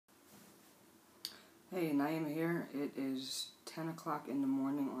Hey, Naima here. It is 10 o'clock in the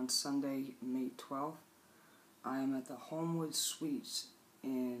morning on Sunday, May 12th. I am at the Homewood Suites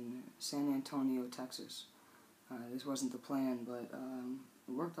in San Antonio, Texas. This wasn't the plan, but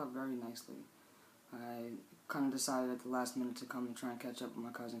it worked out very nicely. I kind of decided at the last minute to come and try and catch up with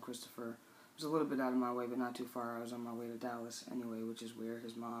my cousin Christopher. It was a little bit out of my way, but not too far. I was on my way to Dallas anyway, which is where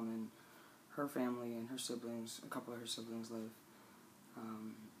his mom and her family and her siblings, a couple of her siblings live.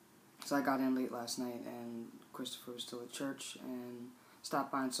 So I got in late last night, and Christopher was still at church, and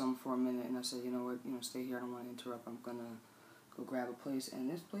stopped by and saw him for a minute, and I said, you know what, stay here, I don't want to interrupt, I'm going to go grab a place, and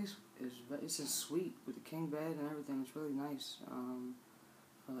this place it's a suite with a king bed and everything. It's really nice,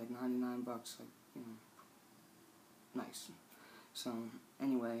 for like $99, nice. So,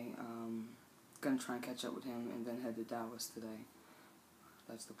 anyway, going to try and catch up with him, and then head to Dallas today.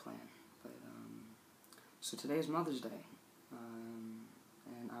 That's the plan. But, so today is Mother's Day.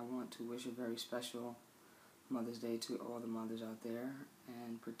 And I want to wish a very special Mother's Day to all the mothers out there,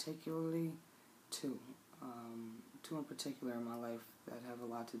 and particularly two in particular in my life that have a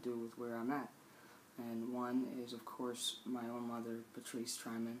lot to do with where I'm at. And one is, of course, my own mother, Patrice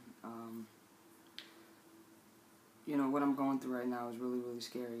Tryman. What I'm going through right now is really, really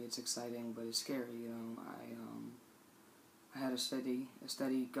scary. It's exciting, but it's scary. I had a steady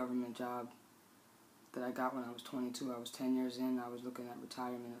government job that I got when I was 22. I was 10 years in. I was looking at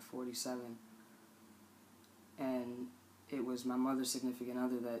retirement at 47. And it was my mother's significant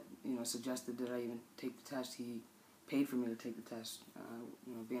other that, suggested that I even take the test. He paid for me to take the test.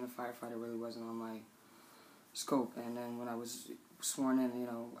 Being a firefighter really wasn't on my scope. And then when I was sworn in,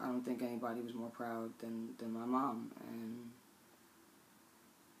 I don't think anybody was more proud than my mom. And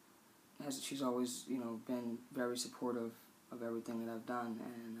she's always, been very supportive of everything that I've done.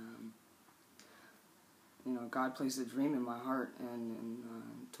 And, God placed a dream in my heart and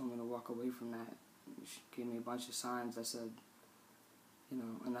told me to walk away from that. She gave me a bunch of signs that said,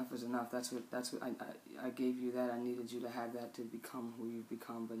 enough is enough. That's what I gave you that. I needed you to have that to become who you've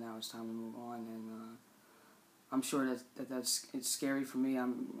become, but now it's time to move on. And I'm sure it's scary for me.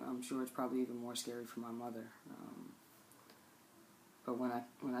 I'm sure it's probably even more scary for my mother. But when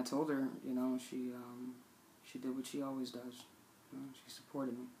I told her, she did what she always does. She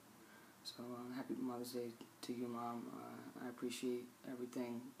supported me. So happy Mother's Day to you, Mom. I appreciate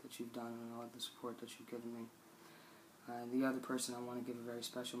everything that you've done and all the support that you've given me. The other person I want to give a very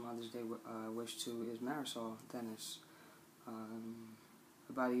special Mother's Day wish to is Marisol Dennis.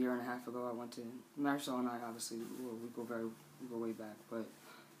 About a year and a half ago, I went to Marisol, and I obviously we go way back. But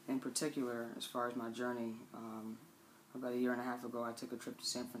in particular, as far as my journey, about a year and a half ago, I took a trip to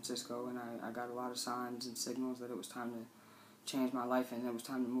San Francisco, and I got a lot of signs and signals that it was time to change my life, and it was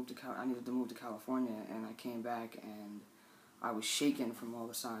time to move to I needed to move to California. And I came back, and I was shaken from all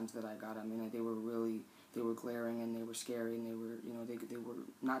the signs that I got. I mean, they were glaring, and they were scary, and they were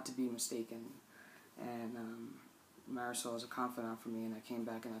not to be mistaken. And Marisol is a confidant for me, and I came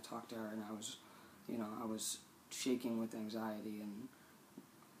back and I talked to her, and I was shaking with anxiety. And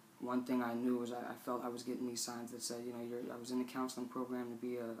one thing I knew was I felt I was getting these signs that said, I was in the counseling program to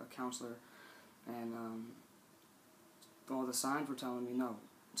be a counselor, and all the signs were telling me, no,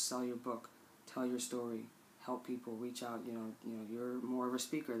 sell your book, tell your story, help people, reach out. You're more of a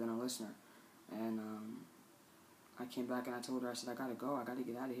speaker than a listener. And I came back and I told her, I said, I gotta go, I gotta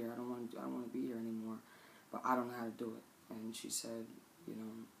get out of here. I don't want to be here anymore, but I don't know how to do it. And she said,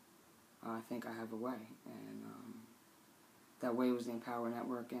 I think I have a way. And that way was the Empower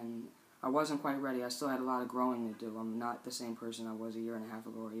Network. And I wasn't quite ready. I still had a lot of growing to do. I'm not the same person I was a year and a half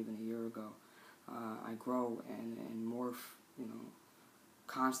ago or even a year ago. I grow and morph,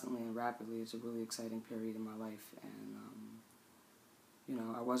 constantly and rapidly. It's a really exciting period in my life, and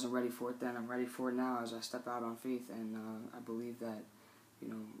I wasn't ready for it then. I'm ready for it now as I step out on faith, and I believe that,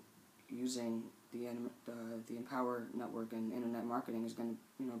 using the Empower Network and internet marketing is going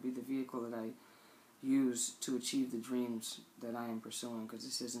to, be the vehicle that I use to achieve the dreams that I am pursuing. Because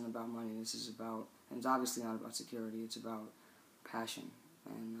this isn't about money. This is about, and it's obviously not about security. It's about passion.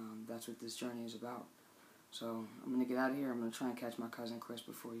 And that's what this journey is about. So I'm going to get out of here. I'm going to try and catch my cousin Chris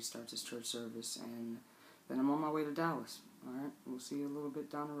before he starts his church service. And then I'm on my way to Dallas. All right? We'll see you a little bit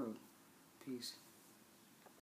down the road. Peace.